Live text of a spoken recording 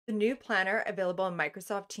The new planner available in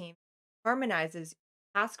Microsoft Teams harmonizes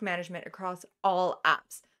task management across all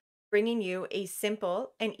apps, bringing you a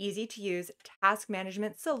simple and easy to use task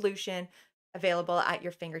management solution available at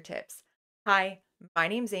your fingertips. Hi, my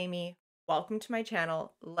name's Amy. Welcome to my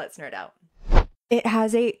channel. Let's nerd out. It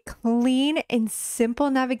has a clean and simple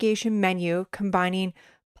navigation menu combining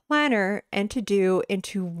planner and to do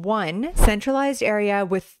into one centralized area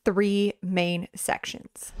with three main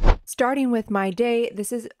sections. Starting with my day,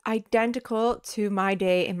 this is identical to my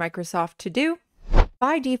day in Microsoft To Do.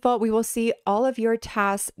 By default, we will see all of your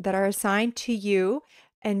tasks that are assigned to you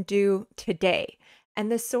and due today. And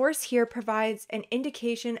the source here provides an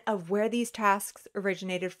indication of where these tasks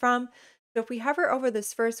originated from. So if we hover over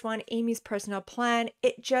this first one, Amy's personal plan,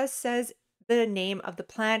 it just says the name of the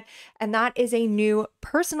plan, and that is a new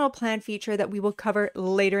personal plan feature that we will cover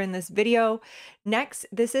later in this video. Next,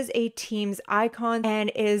 this is a Teams icon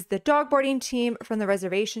and is the dogboarding team from the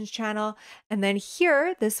reservations channel. And then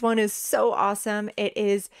here, this one is so awesome. It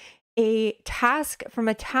is a task from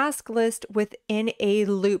a task list within a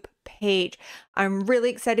loop page. I'm really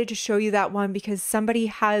excited to show you that one because somebody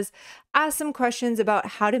has asked some questions about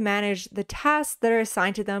how to manage the tasks that are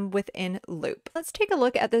assigned to them within Loop. Let's take a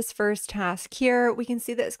look at this first task here. We can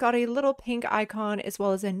see that it's got a little pink icon as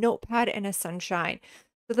well as a notepad and a sunshine.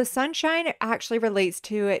 So the sunshine actually relates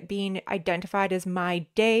to it being identified as my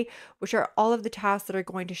day, which are all of the tasks that are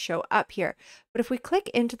going to show up here. But if we click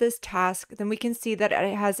into this task, then we can see that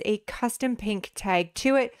it has a custom pink tag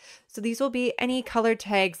to it. So these will be any color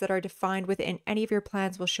tags that are defined within any of your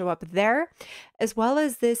plans will show up there, as well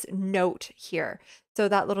as this note here. So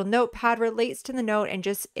that little notepad relates to the note and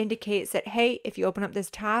just indicates that, hey, if you open up this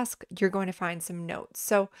task, you're going to find some notes.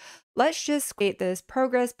 So let's just create this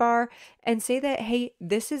progress bar and say that, hey,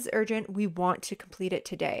 this is urgent. We want to complete it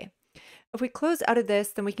today. If we close out of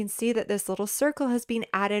this, then we can see that this little circle has been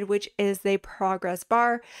added, which is the progress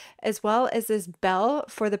bar, as well as this bell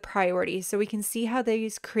for the priority. So we can see how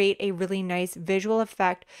these create a really nice visual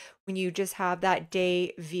effect when you just have that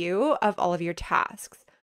day view of all of your tasks.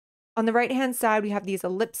 On the right-hand side, we have these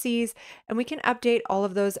ellipses, and we can update all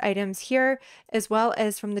of those items here, as well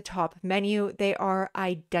as from the top menu. They are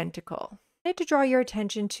identical. I need to draw your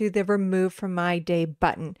attention to the remove from my day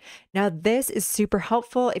button. Now, this is super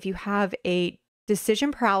helpful if you have a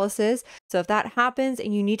decision paralysis. So if that happens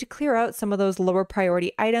and you need to clear out some of those lower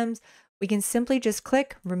priority items, we can simply just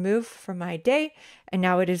click remove from my day, and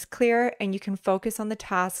now it is clear and you can focus on the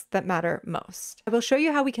tasks that matter most. I will show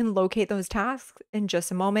you how we can locate those tasks in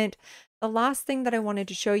just a moment. The last thing that I wanted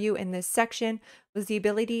to show you in this section was the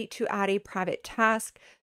ability to add a private task.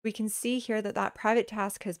 We can see here that that private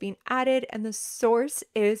task has been added and the source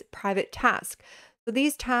is private task. So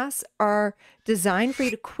these tasks are designed for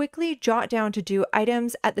you to quickly jot down to-do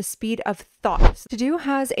items at the speed of thought. To-do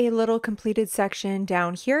has a little completed section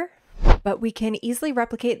down here, but we can easily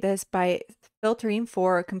replicate this by filtering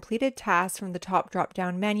for completed tasks from the top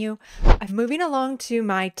drop-down menu. I'm moving along to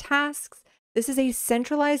my tasks. This is a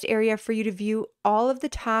centralized area for you to view all of the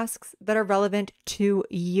tasks that are relevant to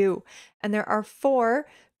you. And there are 4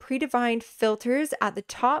 predefined filters at the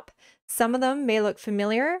top. Some of them may look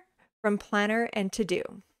familiar from Planner and To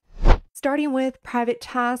Do. Starting with private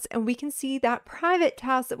tasks, and we can see that private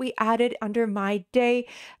task that we added under my day,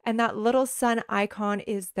 and that little sun icon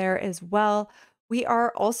is there as well. We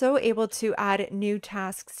are also able to add new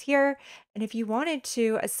tasks here. And if you wanted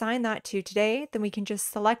to assign that to today, then we can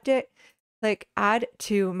just select it, click add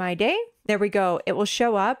to my day. There we go. It will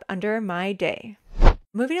show up under my day.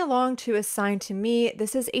 Moving along to assign to me,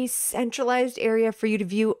 this is a centralized area for you to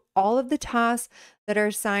view all of the tasks that are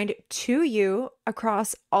assigned to you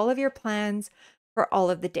across all of your plans for all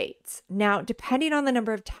of the dates. Now, depending on the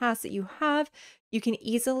number of tasks that you have, you can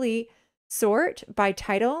easily sort by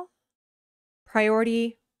title,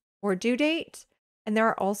 priority, or due date. And there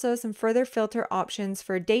are also some further filter options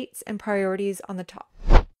for dates and priorities on the top.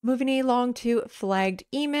 Moving along to flagged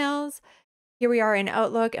emails. Here we are in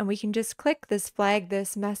Outlook, and we can just click this flag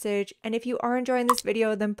this message. And if you are enjoying this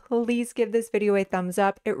video, then please give this video a thumbs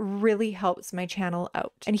up. It really helps my channel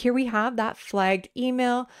out. And here we have that flagged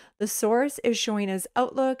email. The source is showing as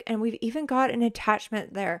Outlook, and we've even got an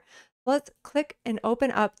attachment there. Let's click and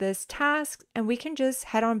open up this task, and we can just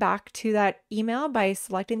head on back to that email by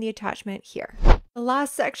selecting the attachment here. The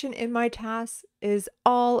last section in my task is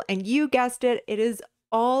all, and you guessed it, it is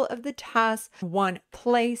all of the tasks in one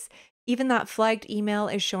place. Even that flagged email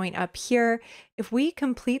is showing up here. If we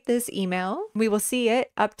complete this email, we will see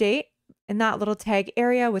it update in that little tag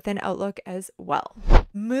area within Outlook as well.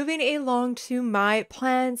 Moving along to my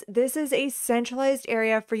plans, this is a centralized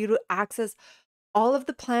area for you to access all of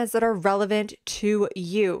the plans that are relevant to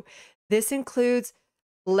you. This includes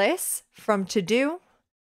lists from To Do,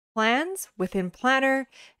 plans within Planner,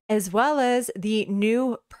 as well as the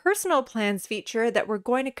new personal plans feature that we're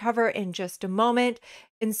going to cover in just a moment.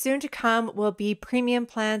 And soon to come will be premium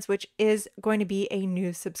plans, which is going to be a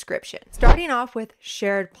new subscription. Starting off with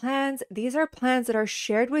shared plans, these are plans that are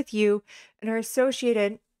shared with you and are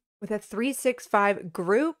associated with a 365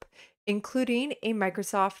 group, including a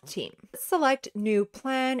Microsoft team. Let's select new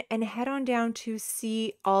plan and head on down to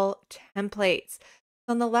see all templates.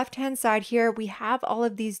 On the left-hand side here, we have all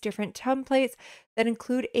of these different templates that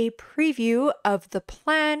include a preview of the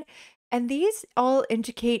plan. And these all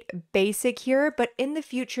indicate basic here, but in the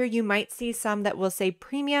future, you might see some that will say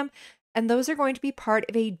premium, and those are going to be part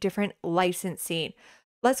of a different licensing.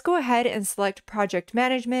 Let's go ahead and select project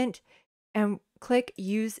management and click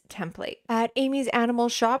use template. At Amy's Animal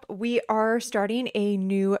Shop, we are starting a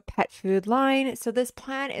new pet food line. So this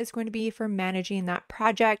plan is going to be for managing that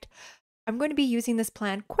project. I'm going to be using this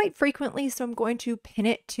plan quite frequently, so I'm going to pin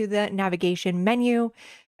it to the navigation menu.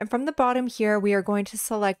 And from the bottom here, we are going to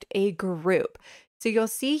select a group. So you'll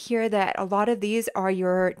see here that a lot of these are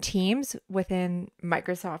your teams within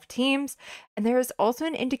Microsoft Teams, and there is also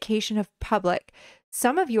an indication of public.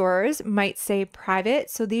 Some of yours might say private,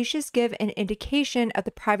 so these just give an indication of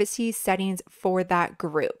the privacy settings for that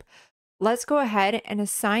group. Let's go ahead and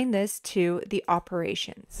assign this to the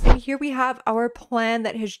operations. And here we have our plan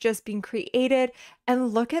that has just been created.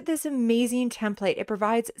 And look at this amazing template. It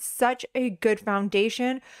provides such a good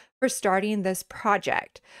foundation for starting this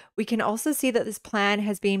project. We can also see that this plan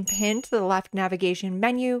has been pinned to the left navigation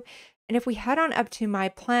menu. And if we head on up to My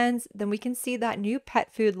Plans, then we can see that new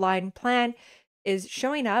pet food line plan is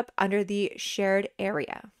showing up under the shared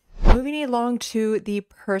area. Moving along to the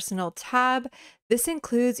personal tab, this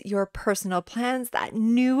includes your personal plans, that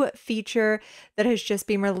new feature that has just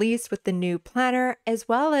been released with the new planner, as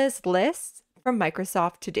well as lists from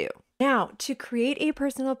Microsoft To Do. Now, to create a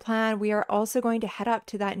personal plan, we are also going to head up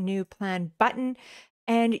to that new plan button,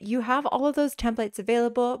 and you have all of those templates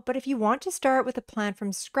available. But if you want to start with a plan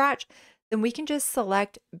from scratch, then we can just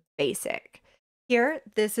select basic. Here,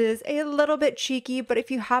 this is a little bit cheeky, but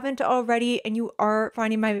if you haven't already and you are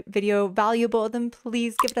finding my video valuable, then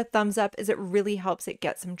please give it a thumbs up as it really helps it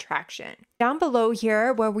get some traction. Down below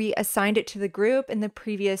here, where we assigned it to the group in the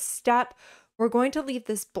previous step, we're going to leave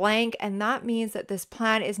this blank, and that means that this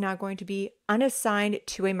plan is now going to be unassigned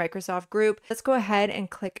to a Microsoft group. Let's go ahead and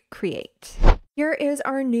click create. Here is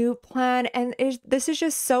our new plan, and this is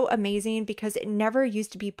just so amazing because it never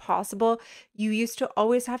used to be possible. You used to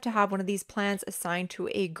always have to have one of these plans assigned to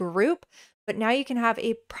a group, but now you can have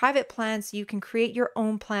a private plan so you can create your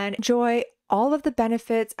own plan, enjoy all of the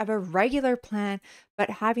benefits of a regular plan, but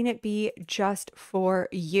having it be just for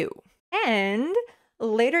you. And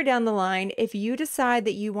later down the line, if you decide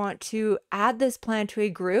that you want to add this plan to a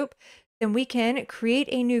group, then we can create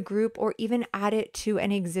a new group or even add it to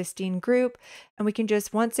an existing group. And we can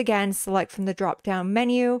just once again select from the drop-down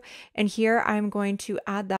menu. And here I'm going to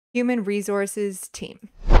add that human resources team.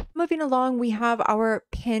 Moving along, we have our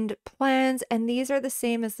pinned plans, and these are the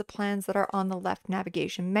same as the plans that are on the left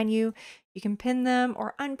navigation menu. You can pin them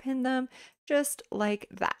or unpin them just like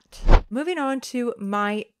that. Moving on to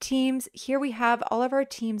My Teams, here we have all of our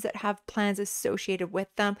teams that have plans associated with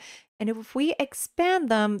them. And if we expand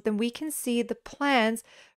them, then we can see the plans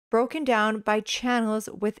broken down by channels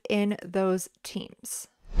within those teams.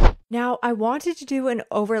 Now, I wanted to do an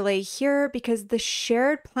overlay here because the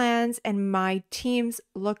shared plans and My Teams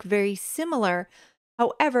look very similar.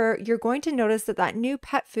 However, you're going to notice that that new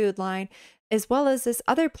pet food line, as well as this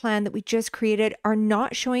other plan that we just created, are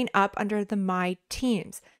not showing up under the My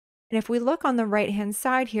Teams. And if we look on the right-hand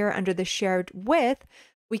side here under the shared with,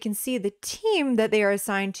 we can see the team that they are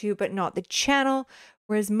assigned to, but not the channel,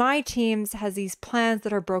 whereas My Teams has these plans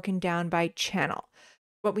that are broken down by channel.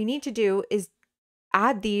 What we need to do is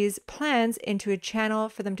add these plans into a channel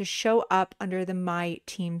for them to show up under the My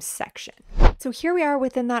Teams section. So here we are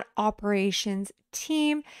within that operations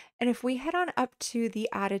team. And if we head on up to the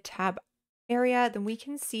add a tab area, then we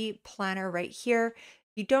can see planner right here.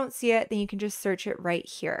 If you don't see it, then you can just search it right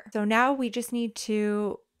here. So now we just need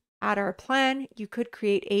to add our plan. You could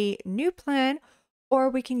create a new plan, or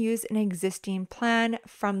we can use an existing plan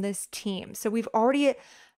from this team. So we've already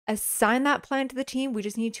assigned that plan to the team. We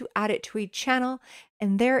just need to add it to a channel,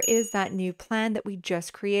 and there is that new plan that we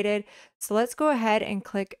just created. So let's go ahead and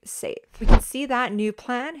click save. We can see that new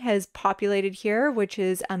plan has populated here, which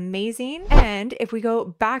is amazing. And if we go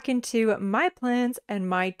back into My Plans and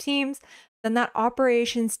My Teams, then that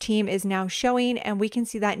operations team is now showing, and we can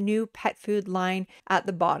see that new pet food line at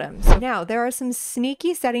the bottom. So now there are some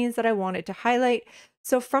sneaky settings that I wanted to highlight.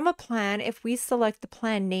 So from a plan, if we select the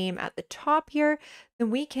plan name at the top here, then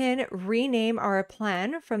we can rename our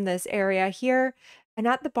plan from this area here. And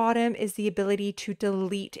at the bottom is the ability to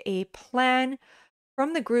delete a plan.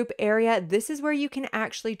 From the group area, this is where you can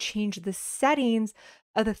actually change the settings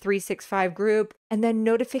of the 365 group, and then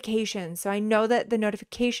notifications. So I know that the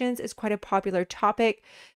notifications is quite a popular topic.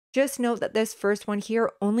 Just note that this first one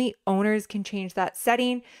here, only owners can change that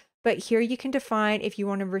setting. But here you can define if you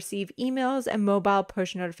want to receive emails and mobile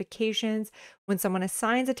push notifications when someone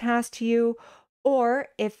assigns a task to you, or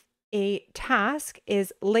if a task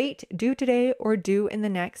is late, due today, or due in the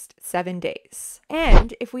next 7 days.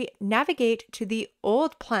 And if we navigate to the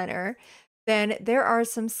old planner, then there are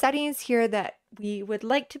some settings here that we would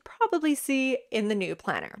like to probably see in the new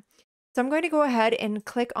planner. So I'm going to go ahead and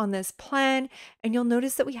click on this plan, and you'll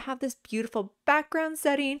notice that we have this beautiful background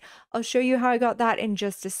setting. I'll show you how I got that in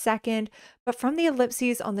just a second. But from the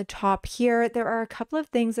ellipses on the top here, there are a couple of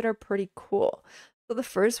things that are pretty cool. So the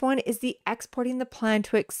first one is the exporting the plan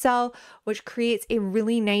to Excel, which creates a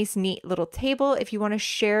really nice, neat little table if you want to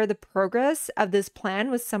share the progress of this plan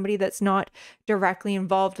with somebody that's not directly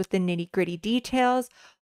involved with the nitty-gritty details.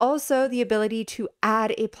 Also, the ability to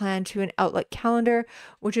add a plan to an Outlook calendar,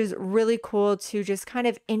 which is really cool to just kind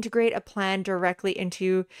of integrate a plan directly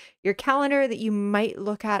into your calendar that you might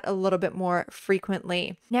look at a little bit more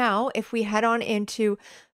frequently. Now, if we head on into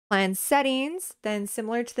plan settings, then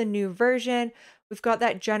similar to the new version, we've got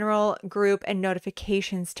that general, group, and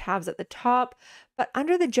notifications tabs at the top. But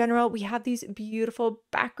under the general, we have these beautiful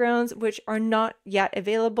backgrounds, which are not yet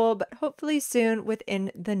available, but hopefully soon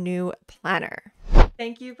within the new planner.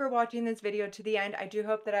 Thank you for watching this video to the end. I do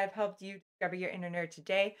hope that I've helped you discover your inner nerd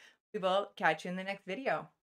today. We will catch you in the next video.